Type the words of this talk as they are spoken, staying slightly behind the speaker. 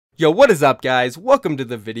Yo, what is up, guys? Welcome to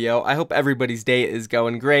the video. I hope everybody's day is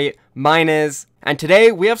going great. Mine is. And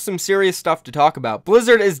today, we have some serious stuff to talk about.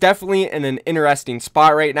 Blizzard is definitely in an interesting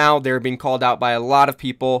spot right now. They're being called out by a lot of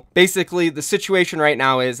people. Basically, the situation right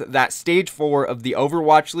now is that Stage 4 of the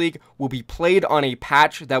Overwatch League will be played on a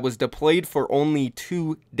patch that was deployed for only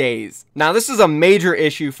 2 days. Now, this is a major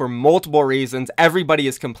issue for multiple reasons. Everybody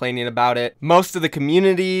is complaining about it. Most of the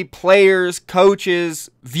community, players, coaches,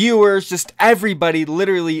 viewers, just everybody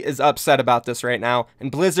literally is upset about this right now, and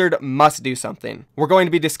Blizzard must do something. We're going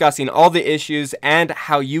to be discussing all the issues and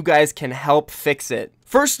how you guys can help fix it.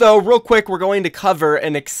 First though, real quick, we're going to cover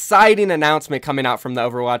an exciting announcement coming out from the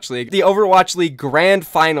Overwatch League. The Overwatch League Grand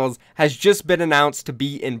Finals has just been announced to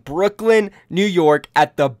be in Brooklyn, New York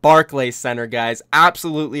at the Barclays Center, guys.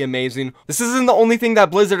 Absolutely amazing. This isn't the only thing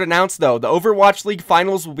that Blizzard announced though. The Overwatch League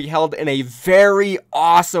Finals will be held in a very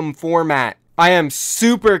awesome format. I am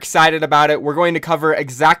super excited about it. We're going to cover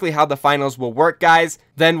exactly how the finals will work, guys.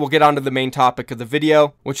 Then we'll get on to the main topic of the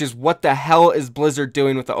video, which is what the hell is Blizzard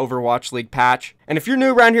doing with the Overwatch League patch. And if you're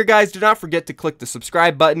new around here, guys, do not forget to click the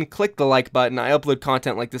subscribe button, click the like button. I upload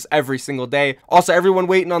content like this every single day. Also, everyone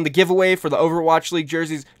waiting on the giveaway for the Overwatch League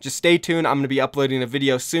jerseys, just stay tuned. I'm going to be uploading a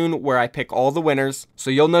video soon where I pick all the winners,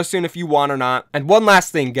 so you'll know soon if you won or not. And one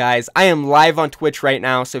last thing, guys, I am live on Twitch right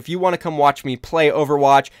now, so if you want to come watch me play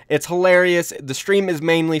Overwatch, it's hilarious. The stream is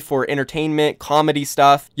mainly for entertainment, comedy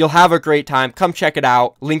stuff. You'll have a great time. Come check it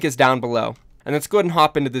out. Link is down below. And let's go ahead and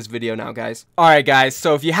hop into this video now, guys. Alright, guys,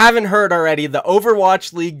 so if you haven't heard already, the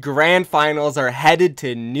Overwatch League Grand Finals are headed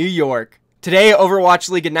to New York. Today, Overwatch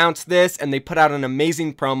League announced this, and they put out an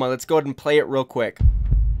amazing promo. Let's go ahead and play it real quick.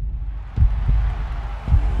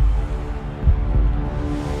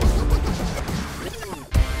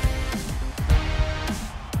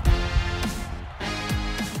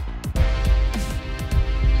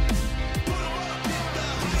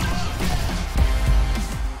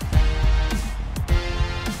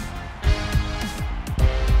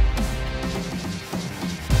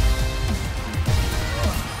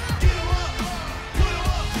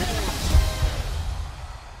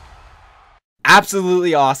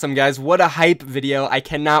 Absolutely awesome, guys. What a hype video. I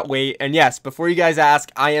cannot wait. And yes, before you guys ask,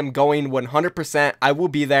 I am going 100%. I will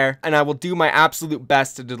be there, and I will do my absolute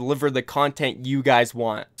best to deliver the content you guys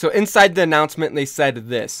want. So inside the announcement, they said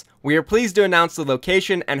this: "We are pleased to announce the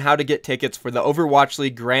location and how to get tickets for the Overwatch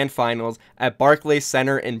League Grand Finals at Barclays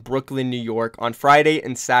Center in Brooklyn, New York on Friday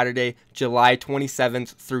and Saturday, July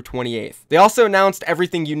 27th through 28th. They also announced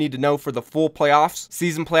everything you need to know for the full playoffs.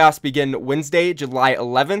 Season playoffs begin Wednesday, July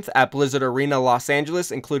 11th at Blizzard Arena, Los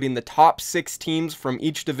Angeles, including the top 6 teams from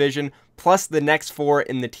each division, plus the next 4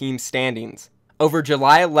 in the team standings. Over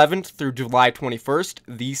July 11th through July 21st,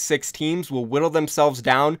 these 6 teams will whittle themselves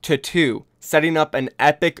down to 2, setting up an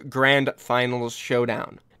epic grand finals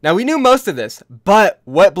showdown." Now, we knew most of this, but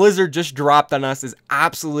what Blizzard just dropped on us is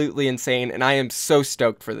absolutely insane, and I am so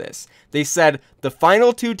stoked for this. They said the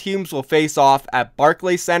final 2 teams will face off at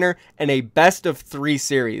Barclays Center in a best-of-3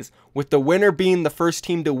 series, with the winner being the first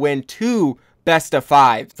team to win 2 best of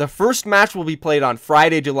 5. The first match will be played on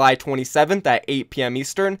Friday, July 27th at 8 p.m.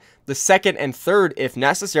 Eastern. The second and third, if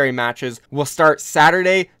necessary, matches will start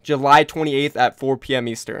Saturday, July 28th at 4 p.m.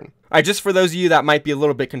 Eastern. Alright, just for those of you that might be a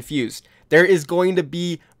little bit confused, there is going to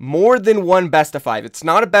be more than one best of 5. It's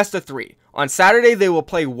not a best of 3. On Saturday, they will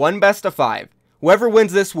play one best of 5. Whoever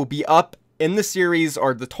wins this will be up in the series,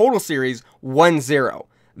 or the total series, 1-0.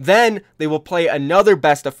 Then they will play another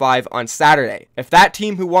best of 5 on Saturday. If that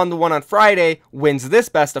team who won the one on Friday wins this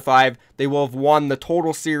best of 5, they will have won the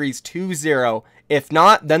total series 2-0. If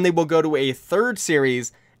not, then they will go to a third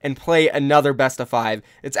series and play another best of 5.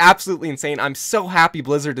 It's absolutely insane. I'm so happy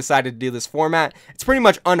Blizzard decided to do this format. It's pretty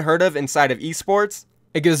much unheard of inside of esports.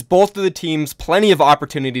 It gives both of the teams plenty of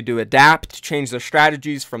opportunity to adapt, to change their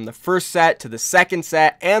strategies from the first set to the second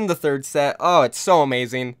set and the third set. Oh, it's so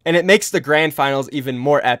amazing. And it makes the grand finals even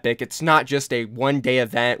more epic. It's not just a one-day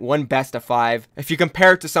event, one best of 5. If you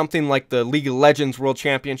compare it to something like the League of Legends World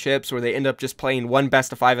Championships, where they end up just playing one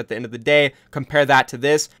best of 5 at the end of the day, compare that to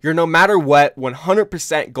this, you're no matter what,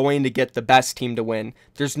 100% going to get the best team to win.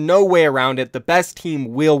 There's no way around it. The best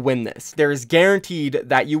team will win this. There is guaranteed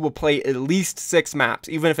that you will play at least 6 maps,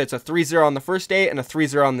 even if it's a 3-0 on the first day and a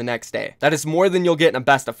 3-0 on the next day. That is more than you'll get in a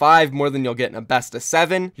best of 5, more than you'll get in a best of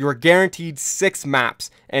 7. You are guaranteed 6 maps,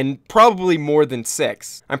 and probably more than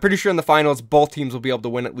 6. I'm pretty sure in the finals, both teams will be able to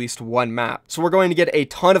win at least 1 map. So we're going to get a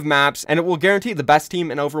ton of maps, and it will guarantee the best team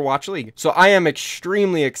in Overwatch League. So I am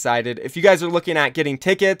extremely excited. If you guys are looking at getting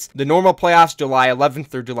tickets, the normal playoffs, July 11th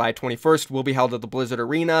through July 21st, will be held at the Blizzard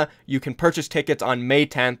Arena. You can purchase tickets on May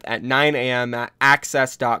 10th at 9 a.m. at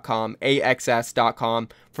axs.com, axs.com. Ticketmaster.com.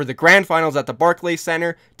 For the grand finals at the Barclays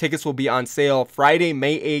Center, tickets will be on sale Friday,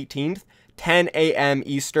 May 18th, 10 a.m.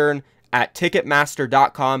 Eastern at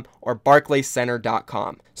Ticketmaster.com or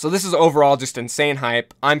BarclaysCenter.com. So this is overall just insane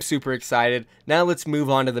hype. I'm super excited. Now let's move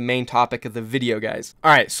on to the main topic of the video, guys.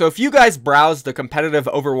 Alright, so if you guys browse the competitive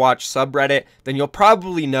Overwatch subreddit, then you'll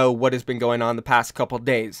probably know what has been going on the past couple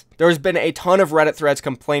days. There has been a ton of Reddit threads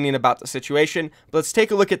complaining about the situation, but let's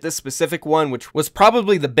take a look at this specific one, which was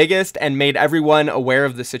probably the biggest and made everyone aware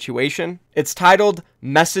of the situation. It's titled,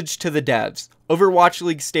 "Message to the Devs. Overwatch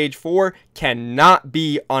League Stage 4 cannot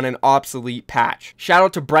be on an obsolete patch." Shout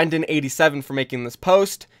out to Brendan87 for making this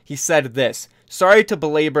post. He said this: "Sorry to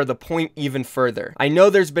belabor the point even further. I know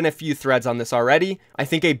there's been a few threads on this already. I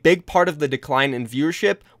think a big part of the decline in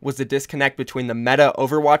viewership was the disconnect between the meta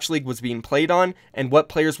Overwatch League was being played on and what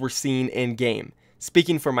players were seeing in game.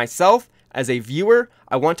 Speaking for myself, as a viewer,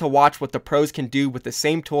 I want to watch what the pros can do with the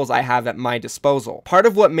same tools I have at my disposal. Part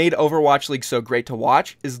of what made Overwatch League so great to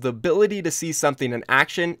watch is the ability to see something in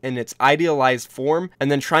action in its idealized form and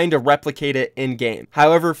then trying to replicate it in game,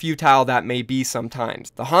 however futile that may be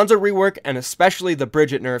sometimes. The Hanzo rework and especially the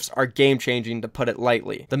Bridget nerfs are game changing, to put it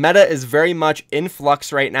lightly. The meta is very much in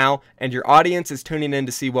flux right now and your audience is tuning in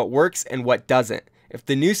to see what works and what doesn't. If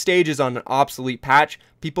the new stage is on an obsolete patch,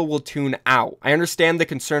 people will tune out. I understand the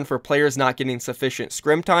concern for players not getting sufficient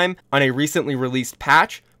scrim time on a recently released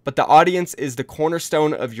patch, but the audience is the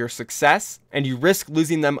cornerstone of your success, and you risk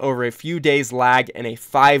losing them over a few days lag in a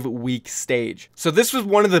 5-week stage." So this was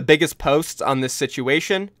one of the biggest posts on this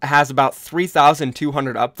situation. It has about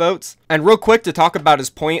 3,200 upvotes. And real quick, to talk about his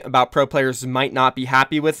point about pro players might not be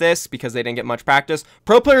happy with this because they didn't get much practice.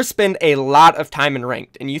 Pro players spend a lot of time in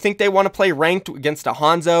ranked, and you think they want to play ranked against a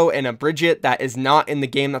Hanzo and a Bridget that is not in the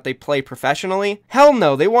game that they play professionally? Hell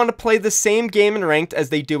no, they want to play the same game in ranked as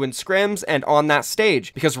they do in scrims and on that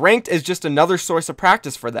stage, because ranked is just another source of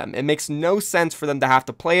practice for them. It makes no sense for them to have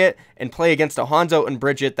to play it and play against a Hanzo and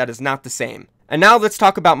Bridget that is not the same. And now let's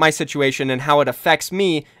talk about my situation and how it affects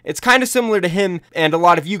me. It's kind of similar to him and a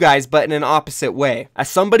lot of you guys, but in an opposite way. As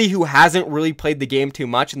somebody who hasn't really played the game too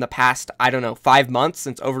much in the past, I don't know, 5 months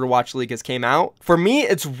since Overwatch League has came out, for me,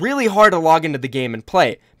 it's really hard to log into the game and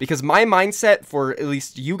play, because my mindset for at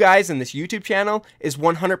least you guys in this YouTube channel is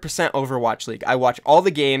 100% Overwatch League. I watch all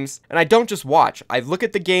the games, and I don't just watch. I look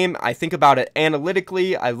at the game, I think about it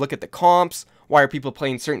analytically, I look at the comps, why are people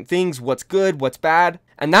playing certain things, what's good, what's bad,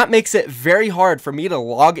 and that makes it very hard for me to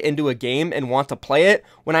log into a game and want to play it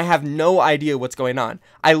when I have no idea what's going on.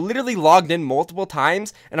 I literally logged in multiple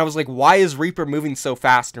times and I was like, why is Reaper moving so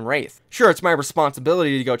fast in Wraith? Sure, it's my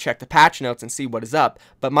responsibility to go check the patch notes and see what is up,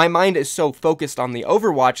 but my mind is so focused on the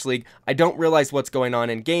Overwatch League, I don't realize what's going on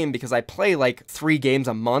in game because I play like 3 games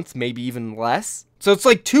a month, maybe even less. So it's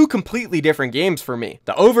like 2 completely different games for me.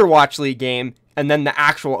 The Overwatch League game and then the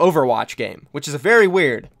actual Overwatch game, which is very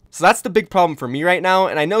weird. So that's the big problem for me right now,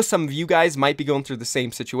 and I know some of you guys might be going through the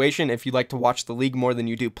same situation if you like to watch the league more than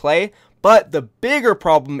you do play, but the bigger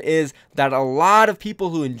problem is that a lot of people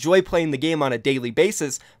who enjoy playing the game on a daily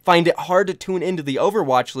basis find it hard to tune into the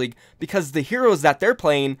Overwatch League because the heroes that they're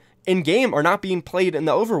playing in-game are not being played in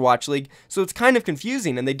the Overwatch League, so it's kind of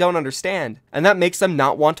confusing and they don't understand. And that makes them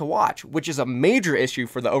not want to watch, which is a major issue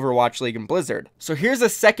for the Overwatch League and Blizzard. So here's a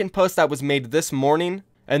second post that was made this morning,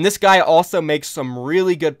 and this guy also makes some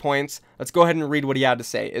really good points. Let's go ahead and read what he had to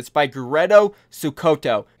say. It's by Guredo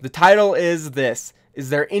Sukoto. The title is this: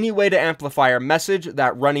 "Is there any way to amplify our message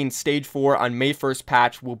that running Stage 4 on May 1st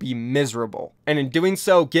patch will be miserable? And in doing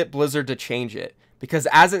so, get Blizzard to change it. Because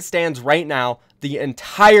as it stands right now, the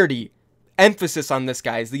entirety, emphasis on this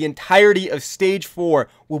guys, the entirety of Stage 4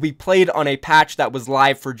 will be played on a patch that was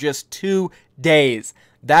live for just 2 days.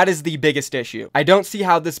 That is the biggest issue. I don't see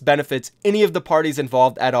how this benefits any of the parties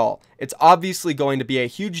involved at all. It's obviously going to be a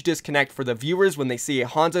huge disconnect for the viewers when they see a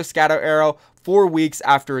Hanzo Scatter Arrow 4 weeks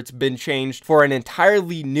after it's been changed for an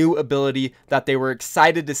entirely new ability that they were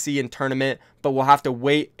excited to see in tournament, but will have to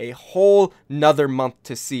wait a whole nother month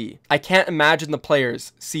to see. I can't imagine the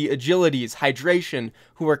players, see Agilities, Hydration,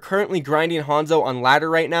 who are currently grinding Hanzo on ladder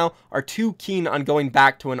right now, are too keen on going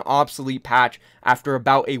back to an obsolete patch after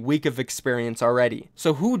about a week of experience already.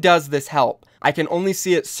 So who does this help? I can only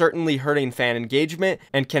see it certainly hurting fan engagement,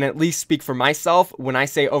 and can at least speak for myself when I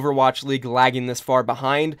say Overwatch League lagging this far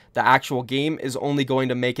behind the actual game is only going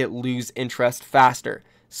to make it lose interest faster,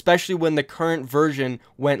 especially when the current version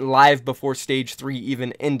went live before Stage 3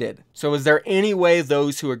 even ended. So is there any way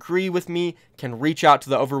those who agree with me can reach out to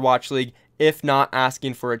the Overwatch League if not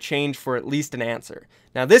asking for a change for at least an answer.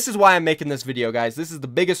 Now, this is why I'm making this video, guys. This is the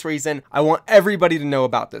biggest reason. I want everybody to know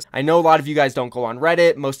about this. I know a lot of you guys don't go on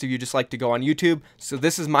Reddit. Most of you just like to go on YouTube. So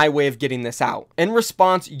this is my way of getting this out. In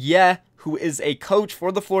response, who is a coach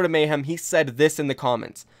for the Florida Mayhem, he said this in the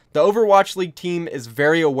comments. The Overwatch League team is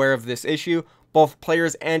very aware of this issue. Both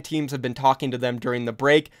players and teams have been talking to them during the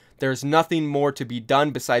break. There's nothing more to be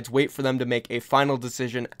done besides wait for them to make a final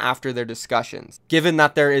decision after their discussions. Given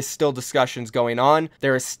that there is still discussions going on,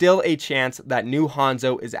 there is still a chance that new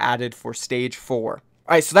Hanzo is added for stage 4.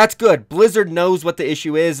 Alright, so that's good. Blizzard knows what the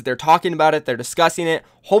issue is. They're talking about it. They're discussing it.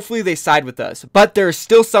 Hopefully they side with us. But there's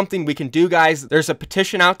still something we can do, guys. There's a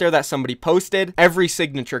petition out there that somebody posted. Every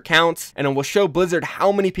signature counts. And it will show Blizzard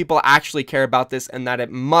how many people actually care about this and that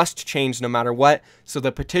it must change no matter what. So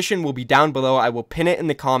the petition will be down below. I will pin it in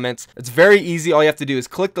the comments. It's very easy. All you have to do is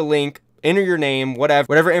click the link, enter your name,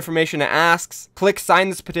 whatever information it asks, click sign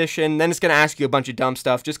this petition, then it's going to ask you a bunch of dumb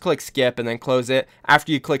stuff. Just click skip and then close it.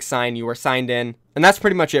 After you click sign, you are signed in. And that's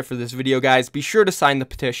pretty much it for this video, guys. Be sure to sign the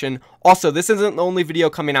petition. Also, this isn't the only video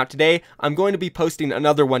coming out today. I'm going to be posting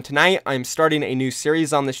another one tonight. I'm starting a new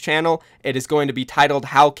series on this channel. It is going to be titled,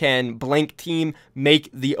 How Can Blank Team Make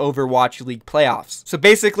the Overwatch League Playoffs? So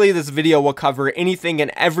basically, this video will cover anything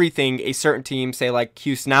and everything a certain team, say like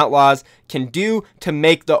Houston Outlaws, can do to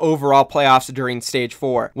make the overall playoffs during stage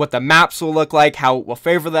 4. What the maps will look like, how it will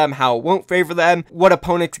favor them, how it won't favor them, what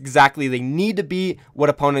opponents exactly they need to beat, what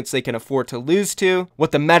opponents they can afford to lose to,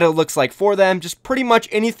 what the meta looks like for them, just pretty much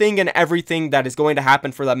anything and everything that is going to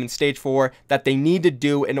happen for them in stage 4 that they need to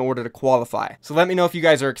do in order to qualify. So let me know if you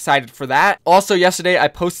guys are excited for that. Also, yesterday I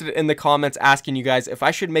posted it in the comments asking you guys if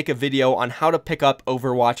I should make a video on how to pick up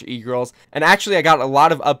Overwatch e-girls, and actually I got a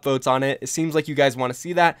lot of upvotes on it. It seems like you guys want to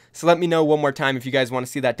see that, so let me know one more time if you guys want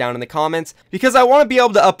to see that down in the comments, because I want to be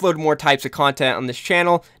able to upload more types of content on this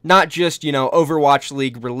channel, not just, you know, Overwatch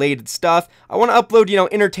League related stuff. I want to upload, you know,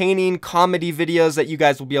 entertaining comedy videos that you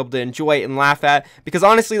guys will be able to enjoy and laugh at, because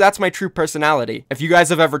honestly that's my true personality. If you guys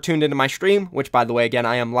have ever tuned into my stream, which by the way, again,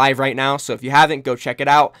 I am live right now, so if you haven't, go check it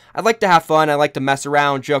out. I like to have fun. I like to mess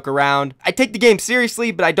around, joke around. I take the game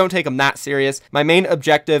seriously, but I don't take them that serious. My main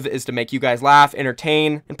objective is to make you guys laugh,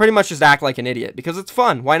 entertain, and pretty much just act like an idiot, because it's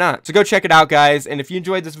fun. Why not? So go check it out, guys, and if you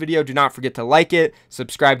enjoyed this video, do not forget to like it,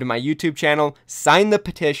 subscribe to my YouTube channel, sign the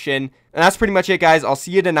petition, and that's pretty much it, guys. I'll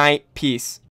see you tonight. Peace.